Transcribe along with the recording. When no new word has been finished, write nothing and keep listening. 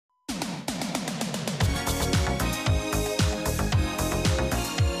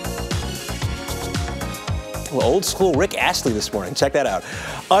Well, old school Rick Astley this morning. Check that out.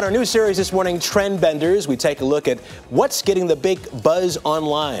 On our new series this morning, Trendbenders, we take a look at what's getting the big buzz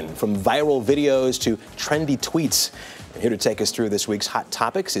online, from viral videos to trendy tweets. And here to take us through this week's hot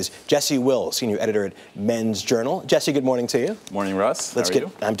topics is Jesse Will, senior editor at Men's Journal. Jesse, good morning to you. Morning, Russ. How are you?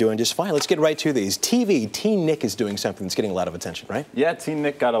 I'm doing just fine. Let's get right to these. TV, Teen Nick is doing something that's getting a lot of attention, right? Yeah, Teen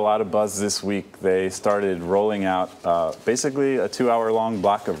Nick got a lot of buzz this week. They started rolling out basically a 2-hour-long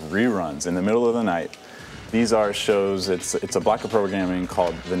block of reruns in the middle of the night. These are shows, it's a block of programming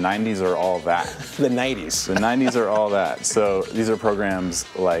called The 90s Are All That. The 90s. The 90s Are All That. So these are programs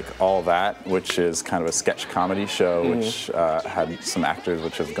like All That, which is kind of a sketch comedy show, which had some actors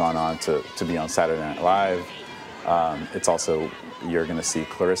which have gone on to be on Saturday Night Live. It's also, you're going to see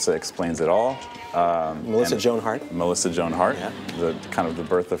Clarissa Explains It All. Melissa Joan Hart. Melissa Joan Hart, yeah. Kind of the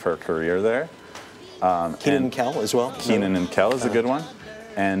birth of her career there. Kenan and Kel as well. Kenan and Kel is a good one.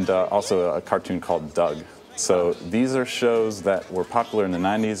 And also a cartoon called Doug. So these are shows that were popular in the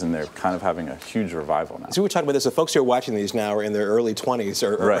 90s, and they're kind of having a huge revival now. So we were talking about this. The folks who are watching these now are in their early 20s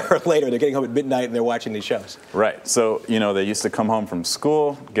or later. They're getting home at midnight and they're watching these shows. Right. So, you know, they used to come home from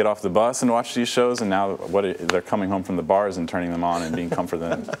school, get off the bus and watch these shows, and now they're coming home from the bars and turning them on and being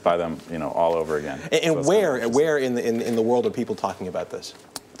comforted by them, you know, all over again. And so where in the world are people talking about this?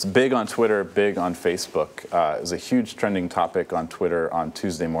 It's big on Twitter, big on Facebook. It was a huge trending topic on Twitter on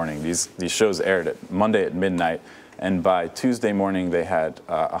Tuesday morning. These shows aired at Monday at midnight, and by Tuesday morning they had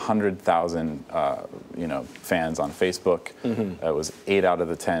 100,000 fans on Facebook. It was 8 out of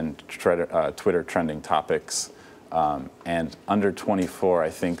the 10 Twitter trending topics. And under 24, I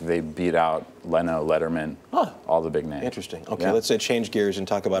think they beat out Leno, Letterman, all the big names. Interesting. Okay, let's change gears and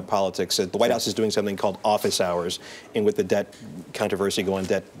talk about politics. The White House is doing something called office hours, and with the debt controversy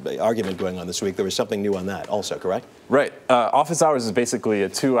argument going on this week, there was something new on that also, correct? Right. Office hours is basically a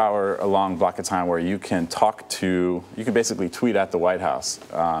 2-hour-long block of time where you can basically tweet at the White House,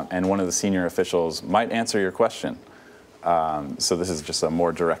 and one of the senior officials might answer your question. So this is just a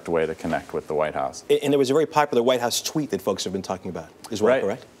more direct way to connect with the White House. And there was a very popular White House tweet that folks have been talking about as well,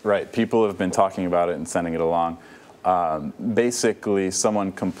 correct? Right. People have been talking about it and sending it along. Basically,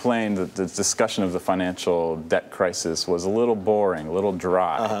 someone complained that the discussion of the financial debt crisis was a little boring, a little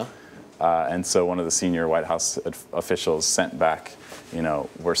dry. And so one of the senior White House officials sent back, you know,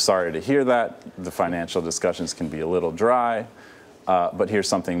 we're sorry to hear that. The financial discussions can be a little dry. But here's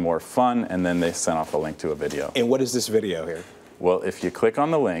something more fun, and then they sent off a link to a video. And what is this video here? Well, if you click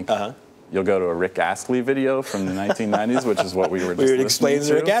on the link, you'll go to a Rick Astley video from the 1990s, which is what we were just listening to.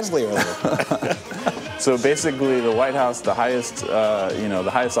 Explain Rick Astley earlier. So basically, the White House, the highest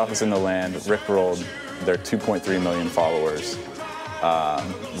office in the land, rickrolled their 2.3 million followers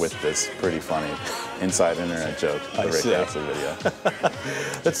with this pretty funny inside internet joke, the Rick Astley video.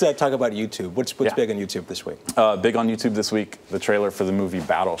 Let's talk about YouTube. What's big on YouTube this week? Big on YouTube this week, the trailer for the movie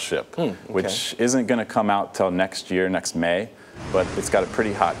Battleship, which isn't going to come out till next year, next May, but it's got a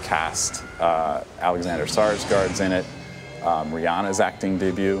pretty hot cast. Alexander Skarsgård's in it, Rihanna's acting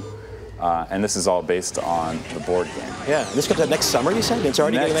debut, and this is all based on the board game. Yeah, this comes out next summer, you said? It's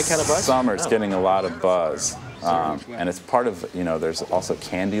already getting that kind of buzz? Next summer, it's getting a lot of buzz. And it's part of, you know, there's also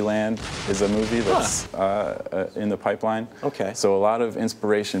Candyland is a movie that's in the pipeline. Okay. So a lot of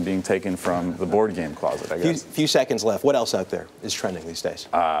inspiration being taken from the board game closet, I guess. Few seconds left. What else out there is trending these days?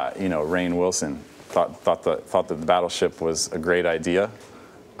 You know, Rainn Wilson thought that the Battleship was a great idea.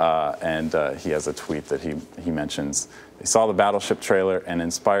 And he has a tweet that he mentions. He saw the Battleship trailer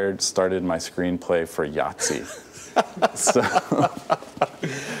and started my screenplay for Yahtzee.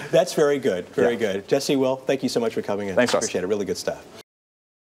 That's very good. Very good. Jesse Will, thank you so much for coming in. Thanks, Russ. Appreciate it. Really good stuff.